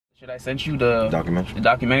I sent you the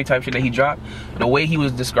documentary type shit that he dropped. The way he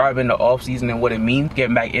was describing the off season and what it means,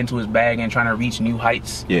 getting back into his bag and trying to reach new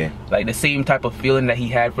heights. Yeah. Like the same type of feeling that he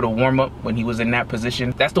had for the warm up when he was in that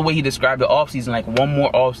position. That's the way he described the off season, like one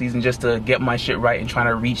more off season just to get my shit right and trying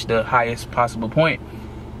to reach the highest possible point.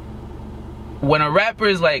 When a rapper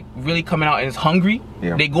is like really coming out and is hungry,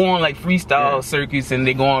 they go on like freestyle circuits and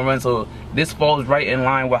they go on runs. So this falls right in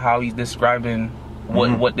line with how he's describing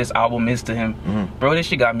what this album is to him. Bro, this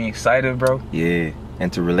shit got me excited, bro. Yeah,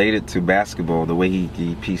 and to relate it to basketball, the way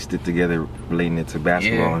he pieced it together, relating it to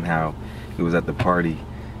basketball and how he was at the party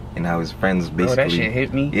and how his friends basically... Bro, that shit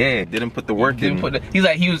hit me. Yeah, didn't put the work in. He's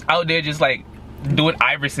like, he was out there just like doing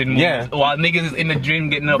Iverson moves while niggas is in the gym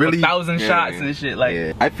getting up 1,000 shots and shit.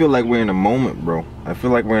 Like, I feel like we're in a moment, bro. I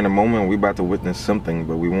feel like we're in a moment we're about to witness something,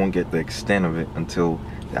 but we won't get the extent of it until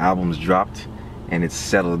the album's dropped and it's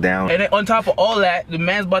settled down. And then on top of all that, the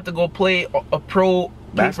man's about to go play a pro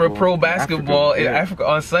basketball in Africa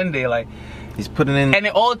on Sunday. Like, he's putting in, and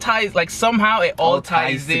it all ties, like somehow it all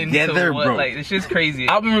ties in together, bro. Like, this shit's crazy.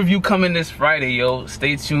 Album review coming this Friday, yo.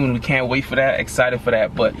 Stay tuned. We can't wait for that. Excited for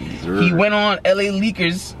that. But he went on LA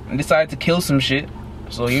Leakers and decided to kill some shit.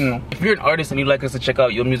 So, you know, if you're an artist and you'd like us to check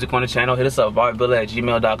out your music on the channel, hit us up,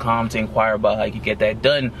 VibeVilla@gmail.com, to inquire about how you can get that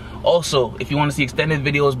done. Also, if you want to see extended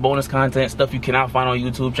videos, bonus content, stuff you cannot find on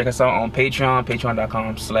YouTube, check us out on Patreon,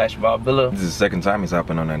 patreon.com/VibeVilla. This is the second time he's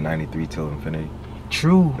hopping on that 93 till infinity.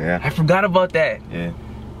 True. Yeah. I forgot about that. Yeah.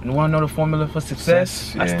 You want to know the formula for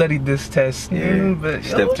success? I studied this test. Yeah. But,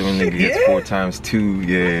 step to a nigga gets 4 times 2.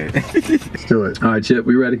 Yeah. Let's do it. All right, Chip,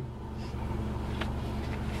 we ready?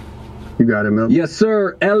 You got it, Milk. Yes,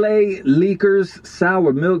 sir. LA Leakers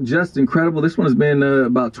Sour Milk, just incredible. This one has been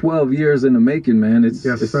about 12 years in the making, man. It's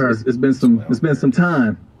been some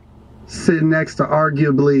time. Sitting next to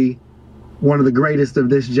arguably one of the greatest of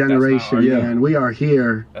this generation, man. We are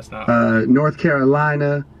here. North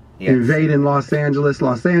Carolina invading Los Angeles.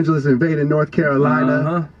 Los Angeles invading North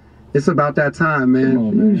Carolina. It's about that time, man. Come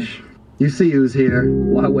on, man. You see who's here.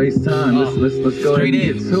 Why waste time? Let's go ahead and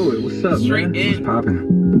get to it. What's up, man? What's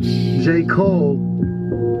poppin'? J. Cole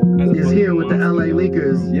is here with the LA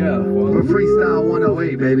Leakers. For Freestyle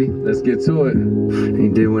 108, baby. Let's get to it. He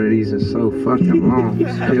did one of these in so fucking long.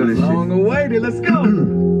 Long awaited. Let's go.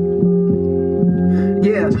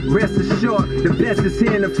 Yeah, rest assured, the best is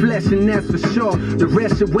here in the flesh, and that's for sure. The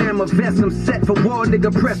rest should wear my vest, I'm set for war,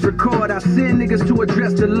 nigga, press record. I send niggas to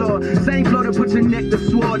address the Lord. Same flow that put your neck to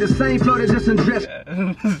sword, the same flow that just undress.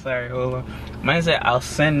 Sorry, hold on. Mine said, I'll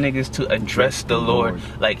send niggas to address the Lord.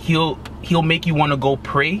 Like, he'll make you want to go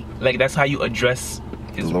pray. Like, that's how you address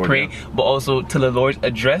is Lord, pray, but also to the Lord's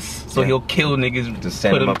address. So he'll kill niggas. Just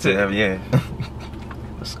send them up to heaven,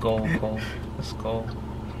 Let's go, Cole. Let's go.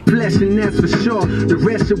 Flesh, and that's for sure. The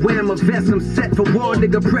rest should wear my vest, I'm set for war,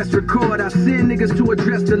 nigga, press record. I send niggas to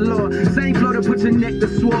address the Lord. Same flow that put your neck to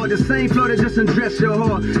sword, the same flow that just undress your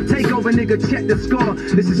whore. Take over, nigga, check the score.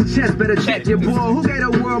 This is chess, better check your boy. Who gave the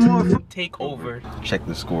world more? Take over. Check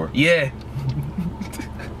the score. Yeah.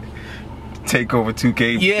 Take over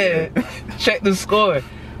 2K. Yeah. Check the score.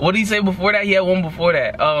 What did he say before that? He had one before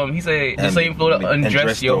that. He said the same flow that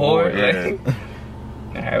undress your whore.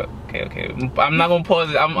 Yeah. Okay. I'm not gonna pause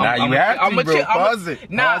it. You have to, bro. Pause it.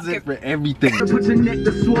 Pause it for everything. Put your neck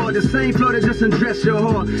to sword, the same flow that just undress your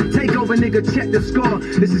whore. Take over, nigga, check the score.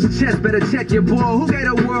 This is chess, better check your boy. Who gave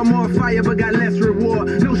the world more fire but got less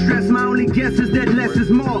reward? No stress, my only guess is that less is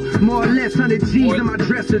more. More or less 100 G's in my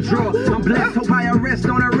dresser drawer. I'm blessed, hope I don't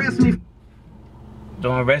arrest me.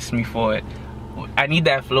 Don't arrest me for it. I need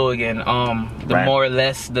that flow again. The more or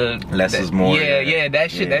less, less is more. Yeah, that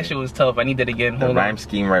shit was tough. I need that again. The rhyme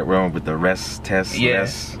scheme right wrong with the rest test.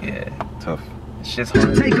 Less. Tough. Shit's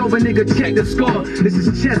hard. Take over, nigga, check the score. This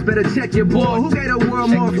is chess, better check your boy. Who gave the world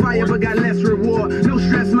more fire but got less reward? No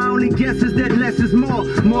stress, my only guess is that less is more.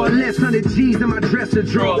 More or less 100 G's in my dresser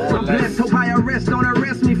drawer. I'm blessed, hope don't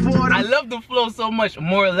arrest me for it. I love the flow so much.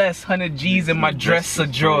 More or less 100 G's in my dresser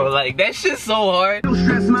drawer. Like, that shit's so hard. No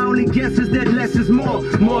stress, my only guess is that less is more.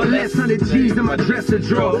 More or less 100 G's in my dresser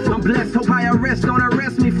drawer. I'm blessed, hope don't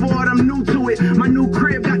arrest me for it. I'm new to it. My new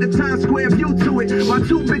crib got the Times Square view to it. While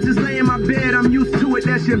 2 bitches lay in my bed, I'm used to it.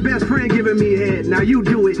 That's your best friend giving me head. Now you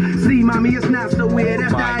do it. See, mommy, it's not so weird.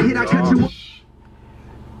 After I hit, I cut you.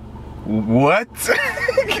 What?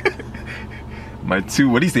 What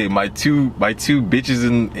do you say? My two bitches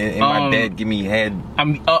in my bed give me head.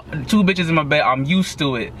 I'm 2 bitches in my bed. I'm used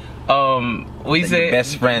to it. What you say?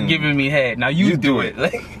 Best friend giving me head. Now you do it.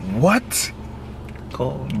 Like, what?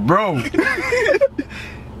 Cool, bro.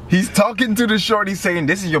 He's talking to the shorty saying,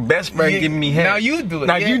 this is your best friend giving me head. Now you do it.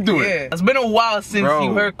 Now you do it. It's been a while since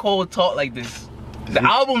you heard Cole talk like this. The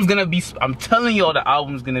album's gonna be, I'm telling y'all, the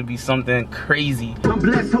album's gonna be something crazy. I'm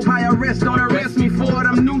blessed, hope I arrest, don't arrest me for it,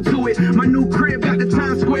 I'm new to it. My new crib got the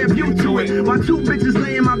Times Square view to it. While two bitches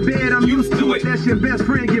lay in my bed, I'm used to it. That's your best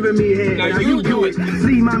friend giving me head, now you do it.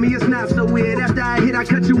 See, mommy, it's not so weird. After I hit, I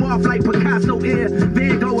cut you off like Picasso ear.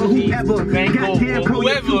 Van Gogh or whoever. Goddamn, bro,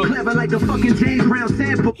 you're too clever like the fucking James Brown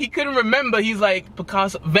sample. He couldn't remember, he's like,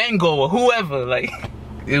 Picasso, Van Gogh or whoever, like.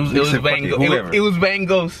 It was Van Gogh. It was Van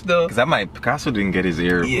Gogh still. Cause Picasso didn't get his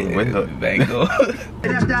ear. Yeah, Van Gogh.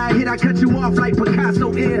 After I hit, I cut you off like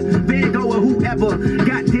Picasso ear, Van Gogh or whoever.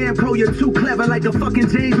 Goddamn, Cole, you're too clever like a fucking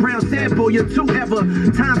James Brown sample. You're too ever.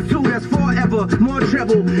 Times 2, that's forever. More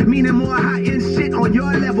treble, meaning more high-end shit on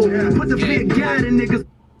your level. Put the big guy in niggas.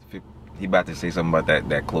 He about to say something about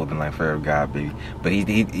that clothing line, Forever God, baby. But he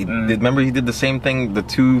remember he did the same thing, the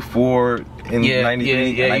 2-4 in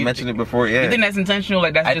 '93. Yeah, and I mentioned it before. Yeah. You think that's intentional?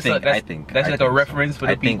 Like that's like a reference for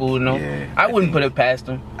the people who know. Yeah, I wouldn't put it past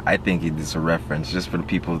him. I think it's a reference just for the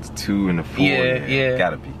people. The 2 and the 4. Yeah.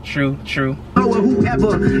 Gotta be. True. Or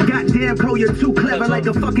whoever. Goddamn, Cole, you're too clever like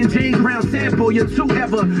a fucking James Brown sample. You're too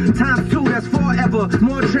ever. Times 2, that's forever.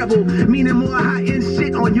 More treble, meaning more high-end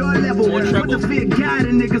shit on your level. Put the fear guide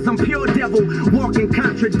in niggas, I'm pure devil. Walking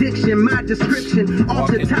contradiction, my description. Off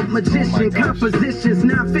the top magician, compositions,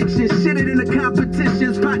 non-fiction. Shit it in the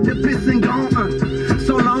competitions. Pot the piss and gone.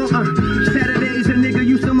 So long. Saturdays a nigga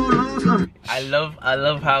used to mow lawns. I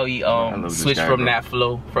love how he switched from that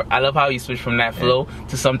flow. I love how he switched from that flow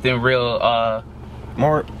to something real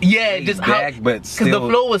more just back, how, but still because the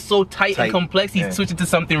flow was so tight and complex. He switched it to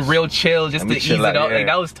something real chill just to ease it up. Like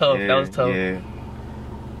that was tough. That was tough.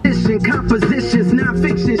 Compositions,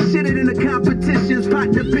 non-fiction, shit it in the competitions.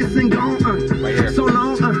 Pot the piss and gone. So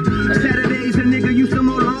long. Saturdays a nigga used to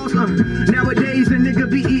mow lawns. Nowadays a nigga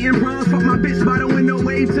be eating bras. Fuck my bitch by the window,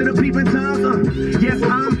 wave to the peeping toms. Yes,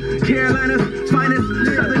 I'm Carolina's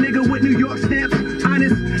finest. Southern nigga with New York stamps.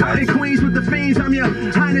 Honest, out in Queens with the fiends. I'm your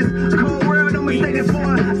highness. Cold world, don't mistake it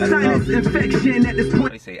for a sinus infection at this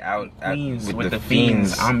point. They say out Queens with the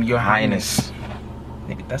fiends. I'm your highness.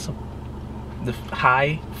 Nigga, that's a. The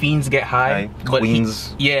high fiends get high, but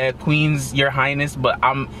Queens. Queens, your highness. But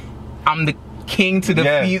I'm the king to the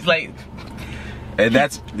fiends, like. And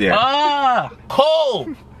that's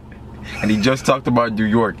Cole. And he just talked about New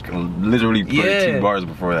York, literally played 2 bars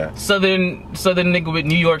before that. Southern nigga with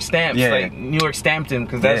New York stamps, like New York stamped him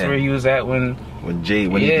because that's where he was at when Jay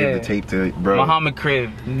he did the tape to bro. Muhammad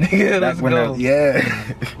Crib, nigga, let's go.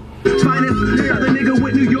 Finest, Southern nigga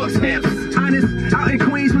with New York stamps. Honest, out in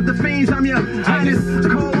Queens with the fiends. I'm your highness.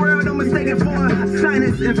 Cold world, don't mistake it for a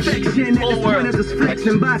sinus infection. At this point of this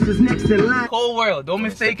flexing, boss is next in line. Cold world, don't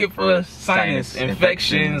mistake it for sinus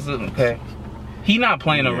infections. Okay. He not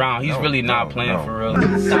playing around. He's really not playing for real.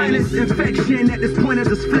 Sinus infection at this point of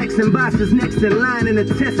this flexing. Boss is next in line and the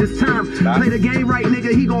test is time. Play the game right,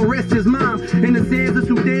 nigga. He gon' rest his mom in the sands of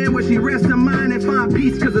Sudan where she rests her mind and find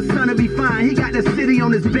peace cause the sun'll be fine. He got the city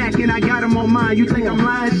on his back and I got him on mine. You think I'm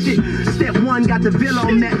lying? Shit. Step 1 got the villa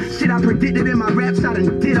on that. Shit I predicted in my raps. I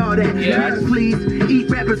done did all that. Yes, please. Eat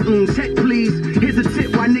rappers. Check please. Here's a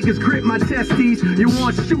tip why niggas grip my testes. You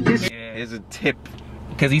want to shoot this? Here's a tip.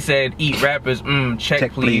 Because he said, eat rappers,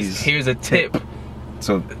 check please. Here's a tip.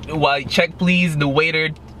 So while check please, the waiter,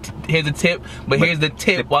 here's a tip. But here's the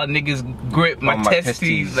tip while niggas grip my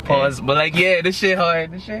testes. Pause. But like, this shit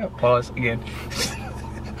hard. This shit hard. Pause again.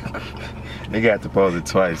 Nigga had to pause it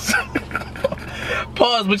twice.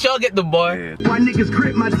 Pause, but y'all get the bar. Why niggas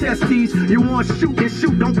grip my testes? You want to shoot and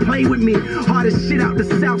shoot, don't play with me. Hardest shit out the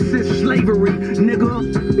South since slavery,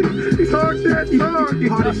 nigga. Talk that talk.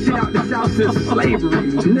 Hardest shit out the South since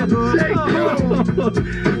slavery, nigga.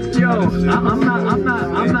 Yo,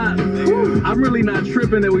 I'm really not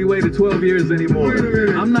tripping that we waited 12 years anymore.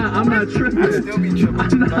 I'm not tripping. I'd still be tripping.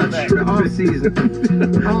 I'm not tripping.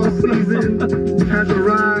 All season has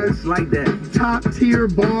arrived like that. Top tier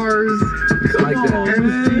bars. Like that.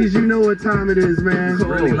 MCs, you know what time it is, man. It's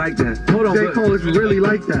really like that. Hold on, J. Cole is really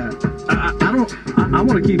like that. I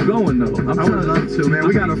want to keep going though. I would love to, man.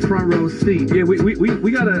 We got a front row seat. Yeah,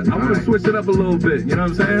 we gotta. I want to switch it up a little bit. You know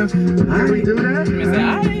what I'm saying? Can we do that?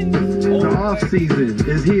 The off season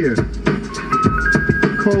is here.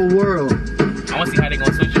 Cold world. I want to see how they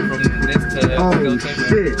gonna switch it from this to. Oh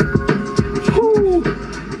shit! Woo.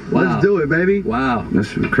 Wow. Let's do it, baby. Wow,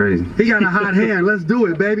 that's crazy. He got a hot hand. Let's do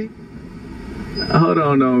it, baby. Hold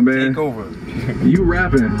on, no, man. Take over. You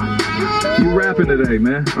rapping. You rapping today,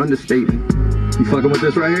 man. Understatement. You fucking with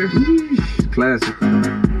this right here? Classic.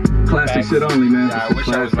 Classic shit only, man. Yeah, I wish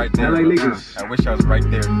I was right there. LA Lakers. I wish I was right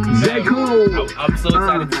there. J. Cole. I'm so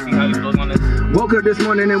excited to see how he goes on this. Woke up this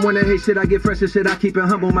morning and wanna hate shit. I get fresh as shit. I keep it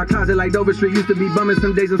humble. My closet like Dover Street used to be bumming.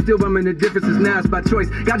 Some days I'm still bumming. The difference is now it's by choice.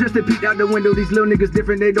 Got just to peek out the window. These little niggas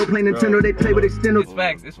different. They don't play Nintendo. They play with extenders. It's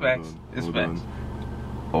facts. It's facts. It's facts.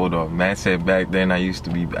 Hold on, man said back then I used to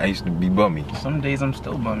be bummy. Some days I'm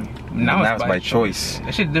still bummy. Now it's by choice.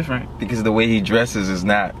 That shit different. Because the way he dresses is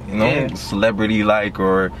not, you know, celebrity like,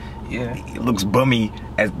 or he looks bummy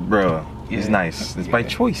as bro. It's nice. It's by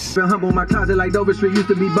choice. Been humble. My closet like Dover Street used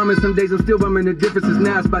to be bumming. Some days I'm still bumming. The difference is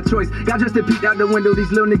now it's by choice. Got just to peek out the window.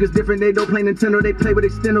 These little niggas different. They don't play Nintendo. They play with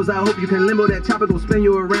extendos. I hope you can limbo. That chopper gon' spin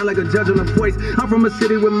you around like a judge on a voice. I'm from a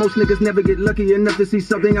city where most niggas never get lucky enough to see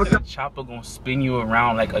something else. That chopper gon' spin you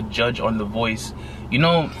around like a judge on The Voice. You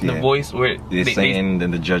know The Voice where they're saying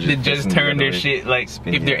then the judges turn their shit like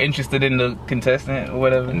if they're interested in the contestant or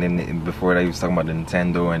whatever. And then before that he was talking about the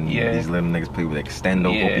Nintendo and these little niggas play with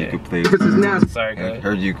extendo. Hope you could play. Difference is now. Sorry. I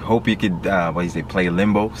heard you hope you could what do you say, play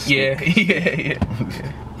limbo? Yeah.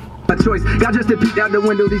 By choice. Got just to peek out the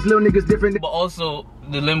window. These little niggas different. But also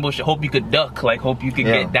the limbo shit. Hope you could duck. Like hope you could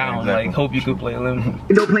get down. Exactly. Like hope you could play limbo.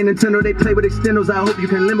 They don't play Nintendo. They play with extendos. I hope you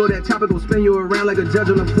can limbo. That chopper gon' spin you around like a judge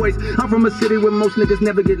on a voice. I'm from a city where most niggas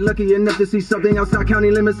never get lucky enough to see something outside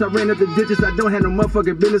county limits. I ran up the digits. I don't have no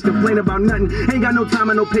motherfucking business. Complain about nothing. Ain't got no time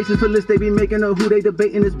and no patience for lists. They be making of who they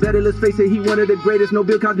debating is better. Let's face it. He one of the greatest. No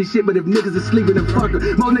Bill Cosby shit. But if niggas is sleeping, then fuck her.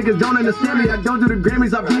 Most niggas don't understand me. I don't do the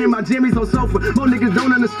Grammys. I be in my jammies on sofa. Most niggas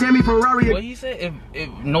don't understand me. Ferrari. What he said? If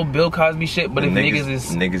no Bill Cosby shit, but if niggas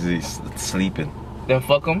is sleeping, then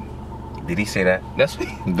fuck them. Did he say that? That's what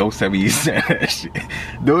Don't tell me he said that shit.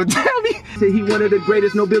 Don't tell me. Say he one of the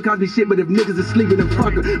greatest, no Bill Cosby shit, but if niggas is sleeping, then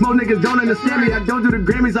fuck her. Most niggas don't understand me. I don't do the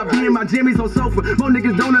Grammys. I be in my jammies on sofa. Most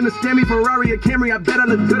niggas don't understand me. Ferrari or Camry. I bet I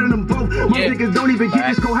look good in them both. Most niggas don't even get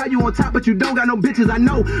this. Cole, how you on top, but you don't got no bitches. I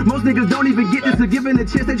know. Most niggas don't even get this. To giving a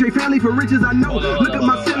chance. They trade family for riches. I know. Look at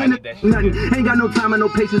my ceiling. Nothing. Ain't got no time and no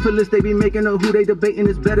patience for lists. They be making of who they debating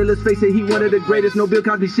is better. Let's face it. He one of the greatest, no Bill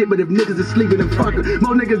Cosby shit, but if niggas is sleeping, then fuck her.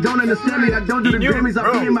 Most niggas don't understand me. I don't do the Grammys.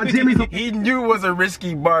 I be in my jammies. He knew it was a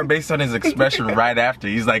risky bar based on his expression right after.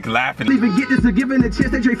 He's like laughing. Even get this. To giving a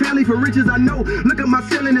chance. They trade family for riches. I know. Look at my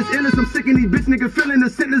ceiling. It's endless. I'm sick of these bitch niggas feeling the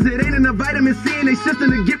sentence. It ain't in the vitamin C and they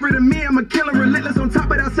system to get rid of me. I'm a killer, relentless on top,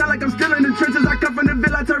 but I sound like I'm still in the trenches. I come from the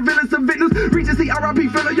villa, I turn villains to victims. Regency, R.I.P.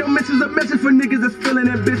 Filler, your mentions a message for niggas that's feeling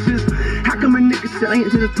ambitious. How come a nigga still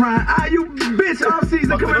ain't to the prime? Ah, you bitch, off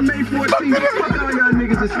season coming May 14th. Fuck all y'all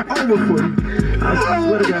niggas, it's over for you. I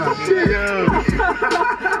swear to God.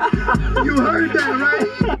 You heard that,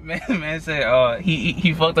 right? Man said,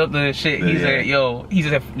 he fucked up the shit. He said, yo, he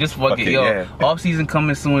said, just fuck it, yo. Yeah. Off season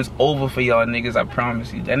coming soon. It's over for y'all niggas. I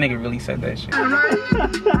promise you. That nigga really said that shit.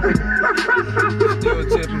 Still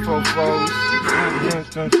tipping for folks.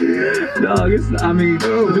 Dog, it's, I mean, I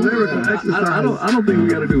don't think we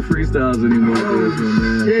gotta do freestyles anymore for this one,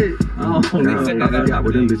 man. Shit. I don't know. I forgot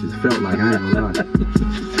what them bitches felt like. I ain't gonna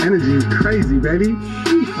lie. Energy is crazy, baby.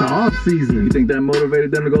 The off season. You think that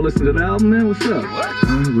motivated them to go listen to the album, man? What's up?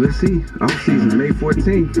 We'll see. Off season, May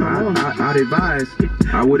 14th. I'd advise.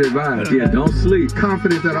 I would advise. Yeah, don't sleep.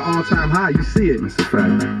 Confidence at an all-time high. You see it. That's a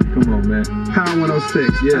fact. Come on, man. Power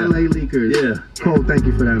 106. Yeah. LA Leakers. Yeah. Cole, thank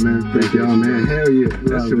you for that, man. Thank y'all, man. Hell yeah.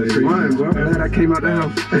 That shit was fun, bro. I'm glad I came out the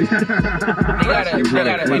house.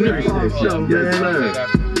 Yes, sir.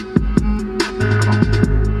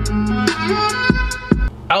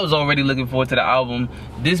 I was already looking forward to the album.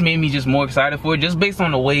 This made me just more excited for it, just based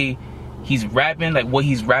on the way he's rapping, like what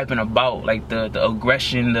he's rapping about, like the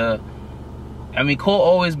aggression, I mean, Cole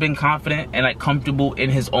always been confident and like comfortable in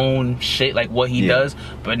his own shit, like what he does,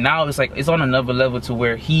 but now it's like it's on another level to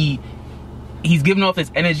where he's giving off this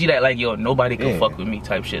energy that like, yo, nobody can fuck with me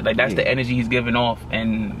type shit. Like that's the energy he's giving off,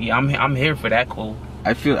 and yeah, I'm here for that, Cole.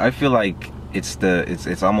 I feel like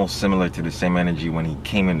it's almost similar to the same energy when he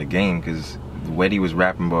came in the game, because what he was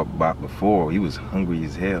rapping about before, he was hungry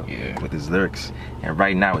as hell with his lyrics, and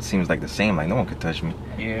right now it seems like the same. Like no one could touch me.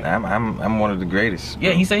 I'm one of the greatest.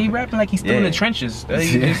 Yeah, he said he rapping like he's still in the trenches. But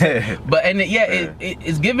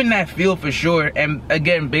it's giving that feel for sure. And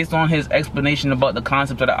again, based on his explanation about the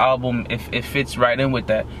concept of the album, it fits right in with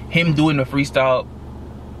that. Him doing the freestyle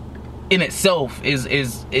in itself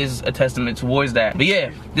is a testament towards that. But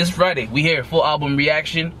yeah, this Friday we here, full album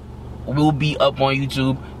reaction will be up on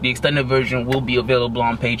YouTube. The extended version will be available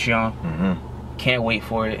on Patreon. Can't wait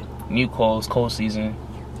for it. New Cole's Cole season.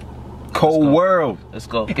 Cole world. Let's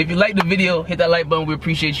go. If you like the video, hit that like button. We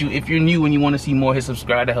appreciate you. If you're new and you want to see more, hit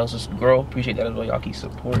subscribe. That helps us grow. Appreciate that as well. Y'all keep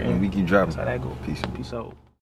supporting. And we keep dropping. That's how that go. Peace. Peace out.